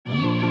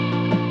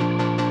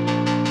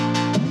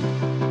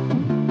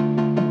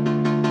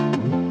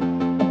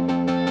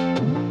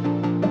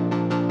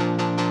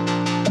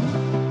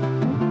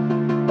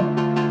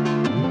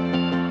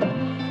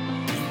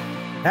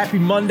Happy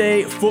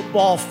Monday,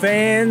 football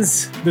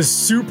fans. The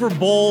Super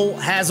Bowl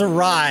has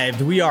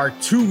arrived. We are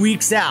 2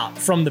 weeks out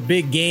from the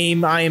big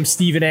game. I am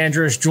Steven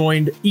Andrus,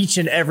 joined each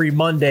and every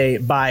Monday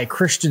by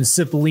Christian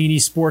Cipollini,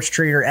 sports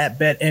trader at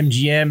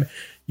BetMGM.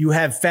 You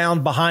have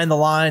found Behind the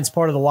Lines,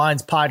 part of the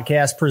Lines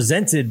podcast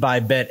presented by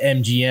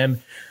BetMGM.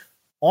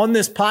 On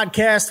this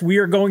podcast, we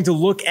are going to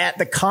look at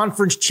the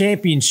conference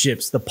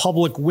championships, the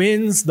public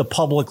wins, the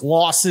public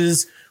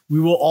losses. We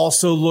will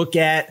also look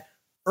at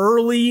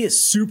early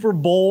Super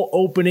Bowl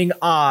opening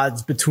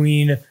odds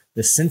between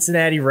the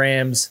Cincinnati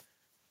Bengals,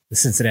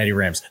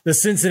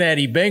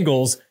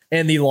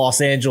 and the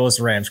Los Angeles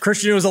Rams.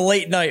 Christian, it was a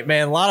late night,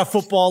 man. A lot of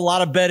football, a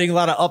lot of betting, a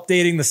lot of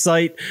updating the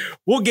site.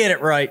 We'll get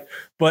it right.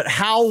 But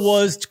how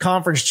was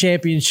conference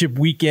championship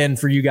weekend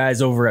for you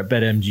guys over at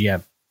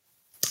BetMGM?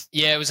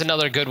 Yeah, it was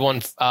another good one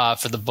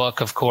for the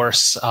book, of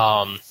course.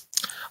 A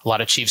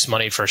lot of Chiefs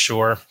money for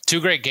sure. Two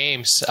great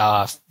games.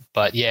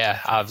 But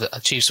yeah,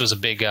 the Chiefs was a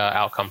big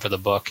outcome for the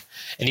book.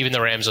 And even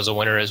the Rams was a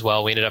winner as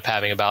well. We ended up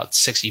having about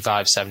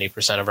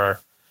 65-70% of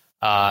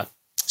our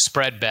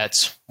spread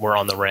bets were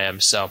on the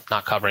Rams. So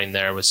not covering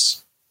there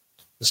was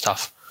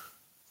tough.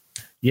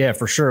 Yeah,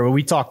 for sure.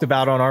 We talked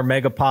about on our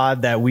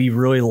Megapod that we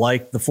really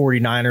liked the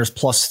 49ers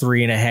plus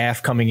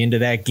 3.5 coming into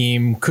that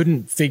game.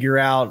 Couldn't figure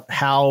out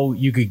how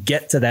you could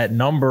get to that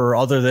number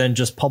other than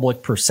just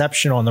public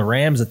perception on the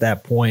Rams at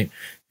that point.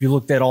 If you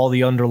looked at all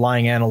the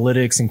underlying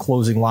analytics and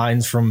closing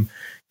lines from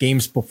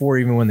games before,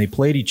 even when they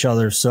played each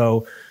other.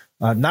 So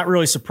not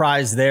really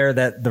surprised there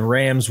that the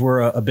Rams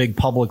were a big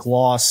public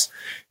loss.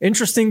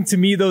 Interesting to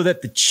me, though,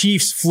 that the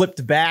Chiefs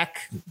flipped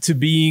back to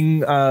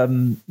being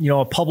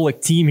a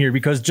public team here,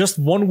 because just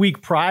 1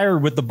 week prior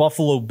with the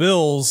Buffalo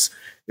Bills,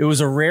 it was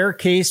a rare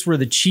case where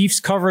the Chiefs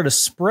covered a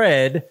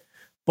spread,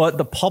 but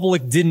the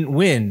public didn't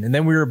win. And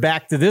then we were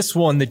back to this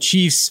one. The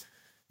Chiefs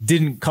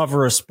didn't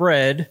cover a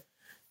spread,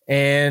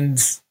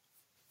 and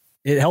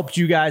it helped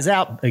you guys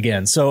out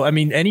again. So, I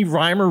mean, any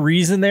rhyme or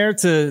reason there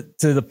to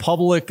the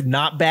public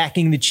not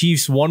backing the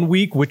Chiefs 1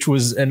 week, which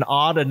was an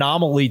odd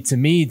anomaly to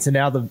me, to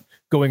now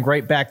going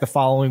right back the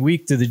following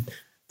week to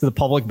the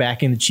public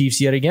backing the Chiefs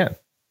yet again?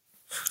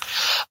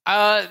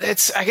 I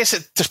guess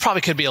there probably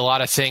could be a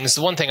lot of things.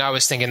 The one thing I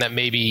was thinking that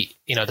maybe,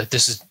 that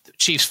this is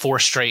Chiefs'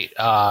 fourth straight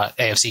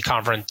AFC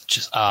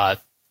conference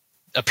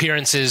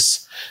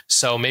appearances.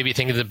 So maybe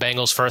thinking of the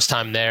Bengals first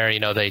time there,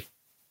 they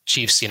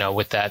Chiefs,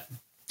 with that,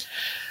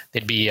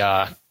 they'd be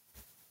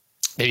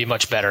maybe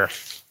much better.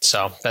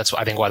 So that's,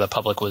 I think, why the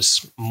public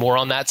was more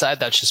on that side.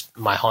 That's just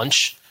my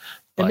hunch.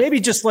 And maybe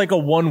just like a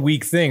 1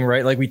 week thing,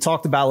 right? Like we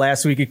talked about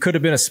last week, it could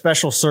have been a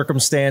special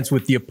circumstance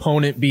with the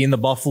opponent being the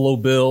Buffalo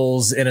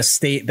Bills in a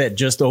state that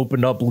just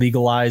opened up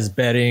legalized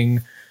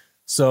betting.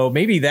 So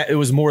maybe that it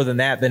was more than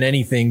that than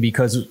anything,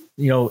 because,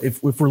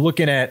 if we're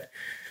looking at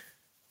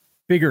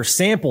bigger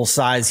sample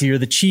size here,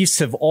 the Chiefs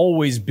have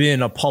always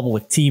been a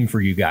public team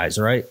for you guys,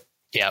 right?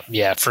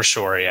 Yeah, for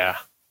sure. Yeah.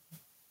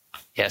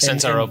 Yeah,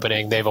 since our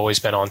opening, they've always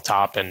been on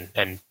top,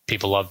 and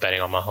people love betting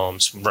on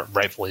Mahomes,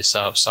 rightfully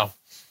so. So,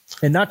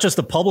 and not just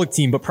the public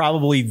team, but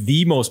probably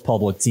the most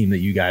public team that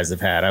you guys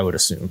have had, I would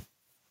assume.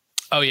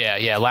 Oh,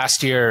 yeah.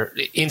 Last year,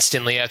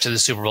 instantly after the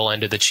Super Bowl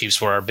ended, the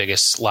Chiefs were our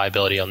biggest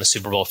liability on the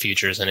Super Bowl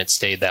futures, and it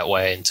stayed that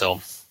way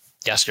until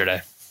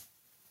yesterday.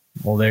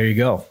 Well, there you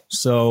go.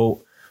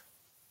 So,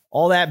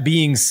 all that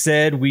being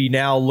said, we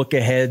now look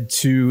ahead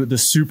to the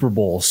Super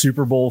Bowl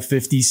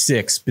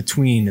 56,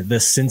 between the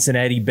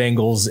Cincinnati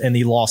Bengals and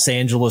the Los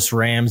Angeles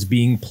Rams,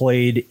 being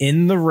played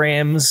in the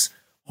Rams'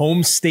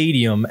 home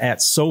stadium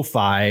at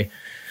SoFi.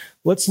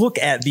 Let's look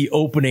at the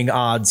opening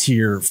odds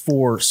here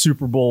for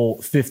Super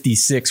Bowl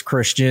 56,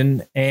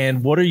 Christian.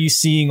 And what are you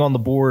seeing on the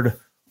board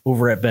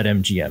over at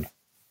BetMGM?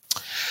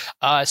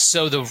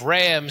 So the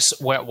Rams,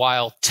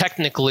 while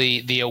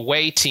technically the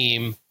away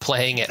team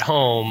playing at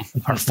home,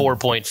 are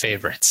 4-point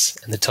favorites,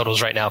 and the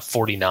total's right now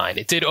 49.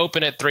 It did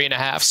open at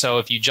 3.5, so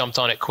if you jumped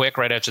on it quick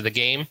right after the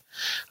game,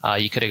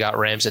 you could have got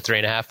Rams at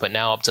 3.5, but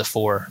now up to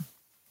 4.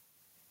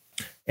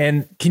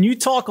 And can you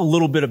talk a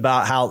little bit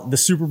about how the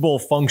Super Bowl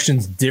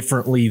functions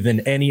differently than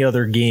any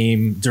other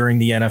game during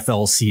the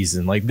NFL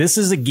season? Like, this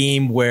is a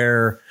game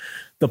where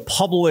the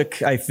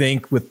public, I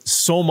think, with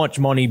so much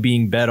money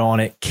being bet on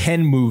it,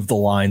 can move the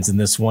lines in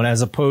this one,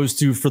 as opposed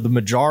to for the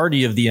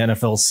majority of the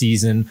NFL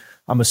season.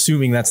 I'm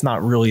assuming that's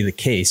not really the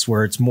case,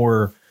 where it's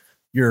more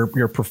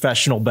your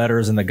professional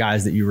bettors and the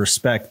guys that you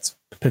respect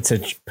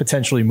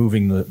potentially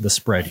moving the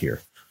spread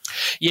here.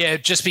 Yeah,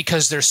 just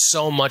because there's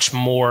so much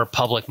more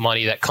public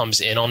money that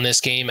comes in on this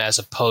game as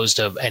opposed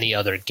to any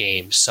other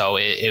game. So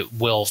it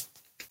will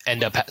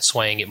end up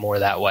swaying it more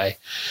that way.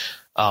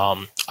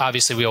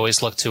 Obviously, we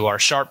always look to our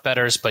sharp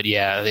bettors, but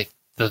yeah,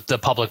 the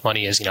public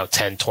money is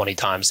 10, 20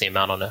 times the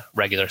amount on a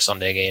regular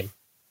Sunday game.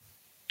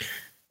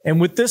 And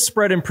with this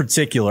spread in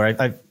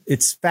particular,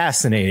 it's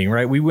fascinating,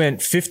 right? We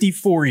went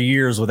 54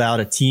 years without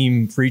a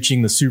team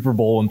reaching the Super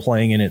Bowl and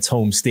playing in its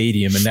home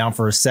stadium, and now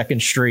for a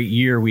second straight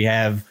year, we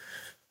have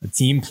a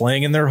team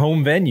playing in their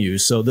home venue.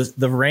 So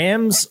the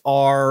Rams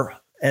are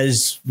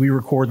as we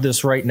record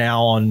this right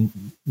now on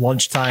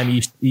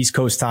lunchtime, East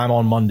Coast time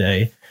on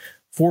Monday,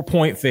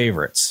 4-point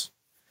favorites.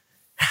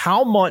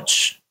 How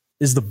much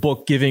is the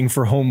book giving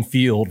for home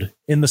field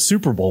in the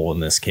Super Bowl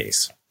in this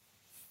case?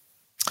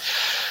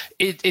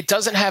 It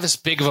doesn't have as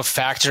big of a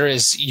factor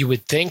as you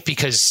would think,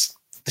 because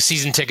the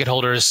season ticket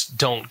holders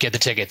don't get the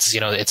tickets.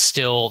 It's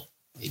still,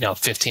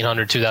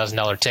 $1,500,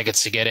 $2,000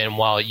 tickets to get in,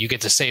 while you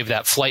get to save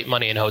that flight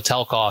money and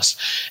hotel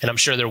costs. And I'm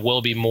sure there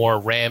will be more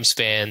Rams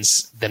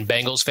fans than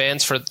Bengals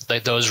fans for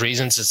those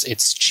reasons.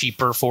 It's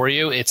cheaper for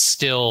you. It's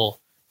still,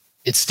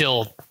 a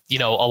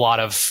lot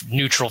of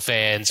neutral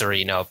fans, or,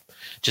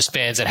 just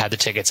fans that had the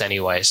tickets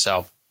anyway.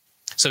 So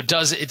it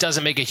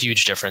doesn't make a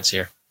huge difference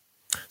here.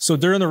 So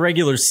during the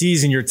regular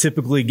season, you're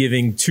typically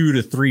giving 2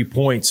 to 3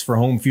 points for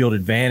home field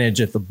advantage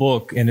at the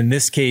book. And in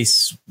this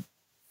case,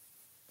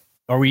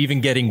 are we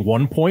even getting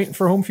 1 point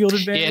for home field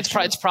advantage?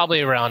 Yeah, it's probably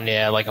around,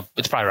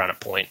 it's probably around a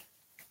point.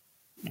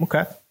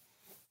 Okay.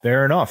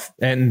 Fair enough.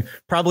 And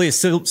probably a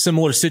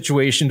similar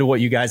situation to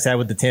what you guys had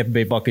with the Tampa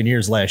Bay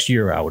Buccaneers last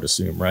year, I would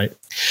assume, right?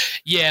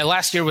 Yeah,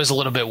 last year was a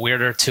little bit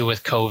weirder too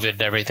with COVID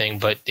and everything,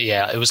 but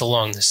yeah, it was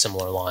along the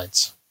similar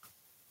lines.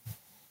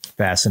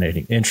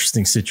 Fascinating.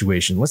 Interesting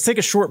situation. Let's take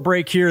a short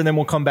break here, and then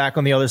we'll come back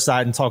on the other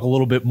side and talk a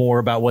little bit more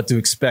about what to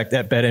expect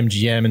at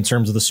BetMGM in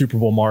terms of the Super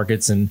Bowl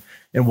markets and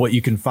what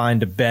you can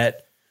find to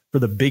bet for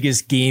the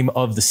biggest game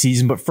of the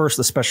season. But first,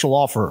 a special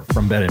offer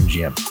from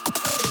BetMGM.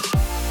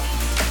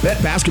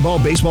 Bet basketball,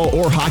 baseball,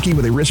 or hockey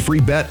with a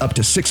risk-free bet up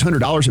to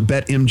 $600 at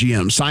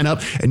BetMGM. Sign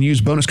up and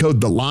use bonus code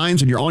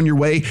THELINES, and you're on your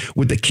way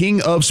with the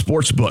king of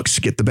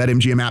sportsbooks. Get the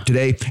BetMGM app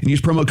today and use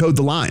promo code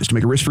THELINES to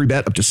make a risk-free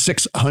bet up to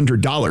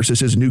 $600.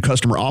 This is a new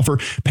customer offer.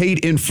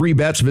 Paid in free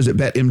bets. Visit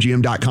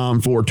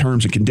BetMGM.com for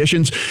terms and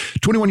conditions.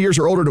 21 years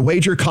or older to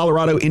wager.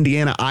 Colorado,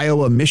 Indiana,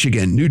 Iowa,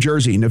 Michigan, New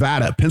Jersey,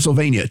 Nevada,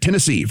 Pennsylvania,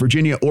 Tennessee,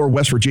 Virginia, or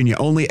West Virginia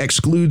only.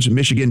 Excludes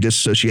Michigan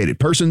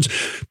disassociated persons.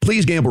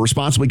 Please gamble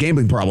responsibly.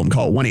 Gambling problem?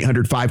 Call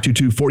 1-800-522-4700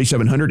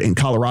 in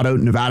Colorado,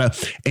 Nevada,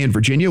 and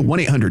Virginia.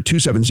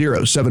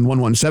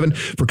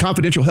 1-800-270-7117 for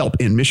confidential help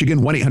in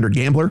Michigan.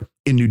 1-800-GAMBLER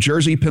in New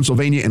Jersey,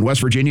 Pennsylvania, and West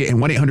Virginia, and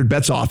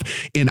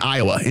 1-800-BETS-OFF in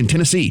Iowa. In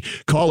Tennessee,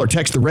 call or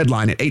text the red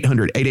line at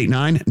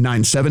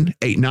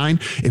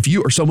 800-889-9789. If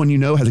you or someone you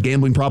know has a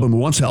gambling problem and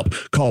wants help,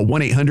 call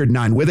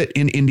 1-800-9-WITH-IT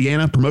in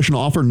Indiana.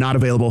 Promotional offer not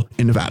available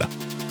in Nevada.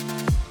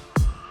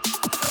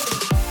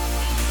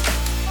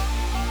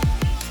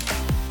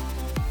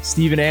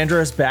 Steven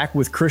Andrus back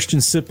with Christian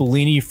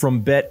Cipollini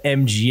from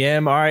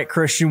BetMGM. All right,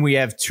 Christian, we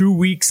have 2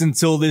 weeks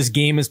until this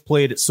game is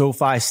played at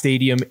SoFi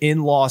Stadium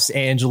in Los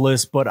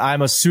Angeles, but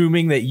I'm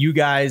assuming that you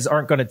guys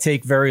aren't going to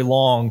take very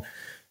long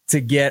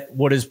to get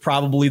what is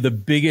probably the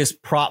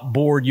biggest prop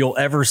board you'll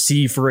ever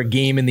see for a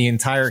game in the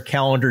entire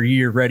calendar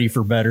year ready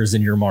for bettors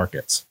in your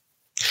markets.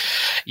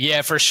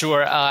 Yeah, for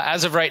sure.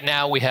 As of right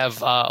now, we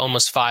have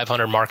almost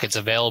 500 markets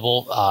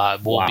available.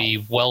 We'll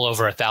be well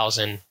over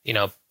 1,000,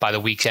 by the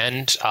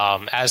weekend.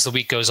 As the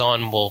week goes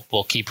on,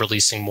 we'll keep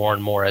releasing more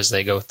and more as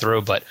they go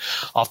through. But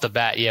off the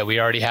bat, yeah, we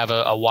already have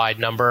a wide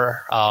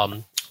number.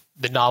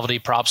 The novelty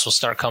props will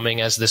start coming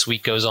as this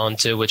week goes on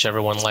too, which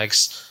everyone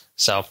likes.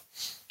 So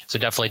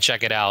definitely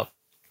check it out.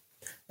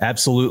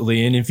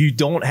 Absolutely. And if you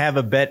don't have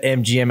a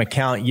BetMGM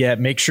account yet,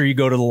 make sure you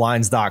go to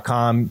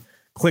thelines.com.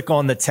 Click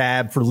on the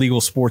tab for legal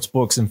sports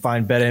books and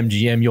find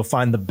BetMGM. You'll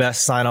find the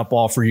best sign-up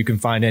offer you can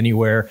find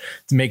anywhere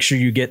to make sure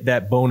you get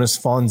that bonus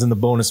funds and the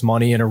bonus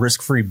money and a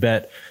risk-free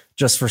bet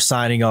just for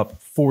signing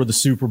up for the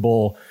Super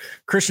Bowl.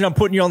 Christian, I'm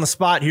putting you on the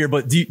spot here,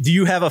 but do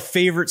you have a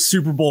favorite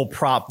Super Bowl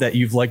prop that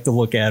you've liked to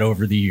look at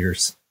over the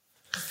years?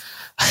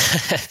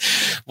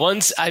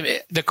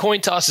 The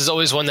coin toss is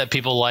always one that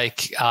people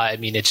like.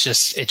 It's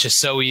just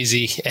so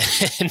easy,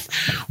 and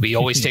we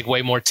always take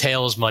way more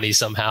tails money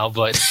somehow.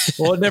 But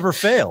well, it never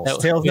fails.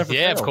 Tails never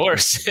fail. Of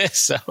course.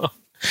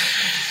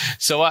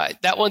 So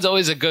that one's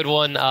always a good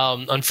one.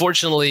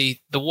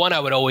 Unfortunately, the one I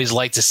would always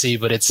like to see,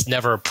 but it's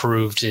never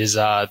approved, is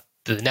the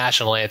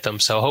national anthem.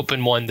 So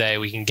hoping one day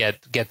we can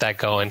get that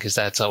going, because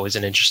that's always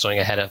an interesting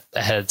ahead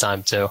of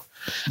time too.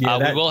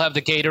 Yeah, we will have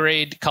the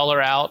Gatorade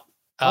color out.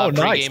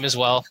 Pre-game as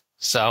well.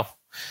 So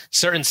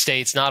certain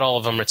states, not all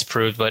of them it's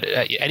approved, but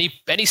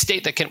any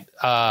state that can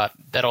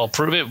that'll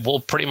approve it, we'll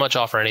pretty much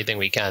offer anything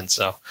we can.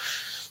 So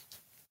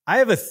I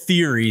have a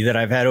theory that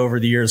I've had over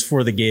the years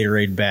for the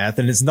Gatorade bath,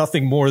 and it's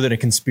nothing more than a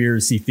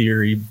conspiracy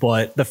theory.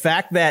 But the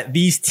fact that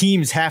these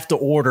teams have to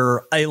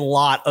order a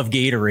lot of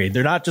Gatorade,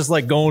 they're not just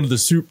like going to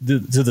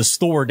the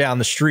store down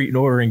the street and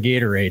ordering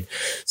Gatorade.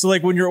 So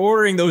like when you're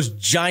ordering those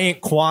giant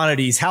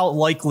quantities, how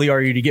likely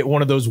are you to get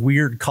one of those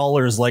weird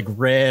colors like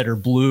red or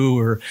blue?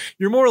 Or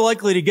you're more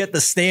likely to get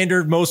the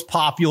standard, most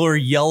popular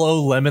yellow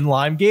lemon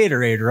lime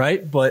Gatorade,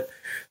 right? But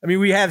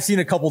we have seen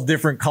a couple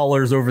different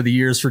colors over the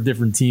years for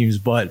different teams,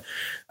 but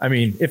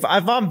if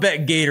I'm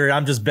betting Gatorade,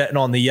 I'm just betting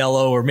on the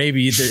yellow, or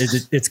maybe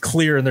it's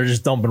clear and they're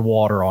just dumping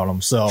water on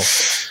them. So I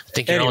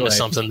think you're onto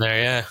something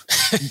there. Yeah.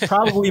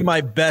 Probably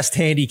my best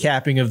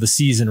handicapping of the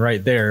season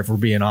right there, if we're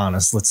being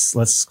honest.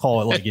 Let's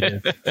call it like it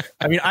is.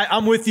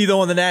 I'm with you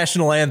though on the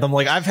national anthem.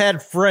 Like I've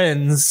had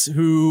friends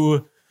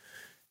who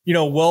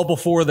well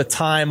before the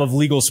time of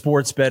legal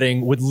sports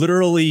betting, would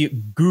literally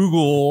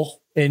Google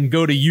and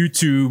go to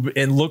YouTube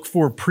and look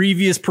for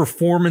previous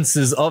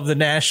performances of the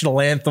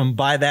national anthem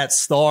by that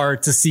star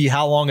to see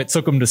how long it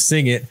took them to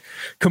sing it,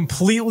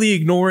 completely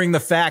ignoring the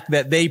fact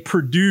that they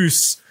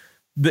produce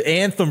the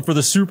anthem for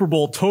the Super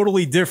Bowl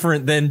totally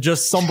different than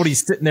just somebody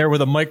sitting there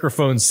with a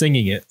microphone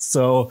singing it.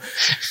 So,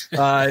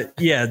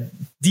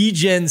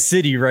 D-Gen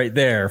City right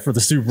there for the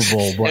Super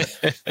Bowl. But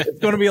it's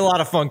going to be a lot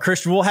of fun.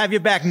 Christian, we'll have you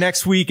back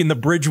next week in the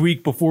bridge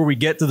week before we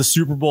get to the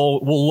Super Bowl.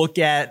 We'll look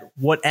at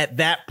what at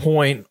that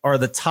point are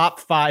the top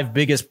 5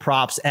 biggest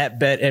props at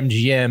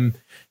BetMGM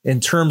in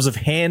terms of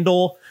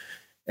handle.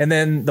 And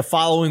then the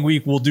following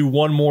week, we'll do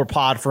one more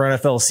pod for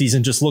NFL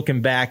season, just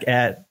looking back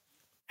at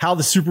how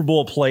the Super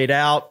Bowl played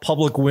out,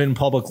 public win,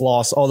 public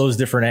loss, all those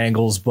different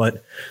angles.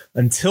 But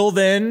until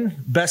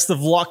then, best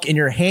of luck in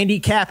your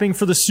handicapping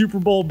for the Super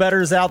Bowl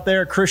bettors out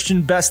there.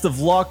 Christian, best of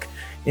luck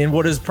in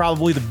what is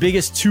probably the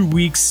biggest 2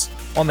 weeks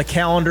on the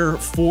calendar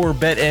for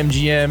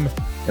BetMGM.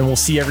 And we'll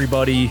see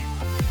everybody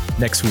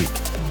next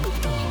week.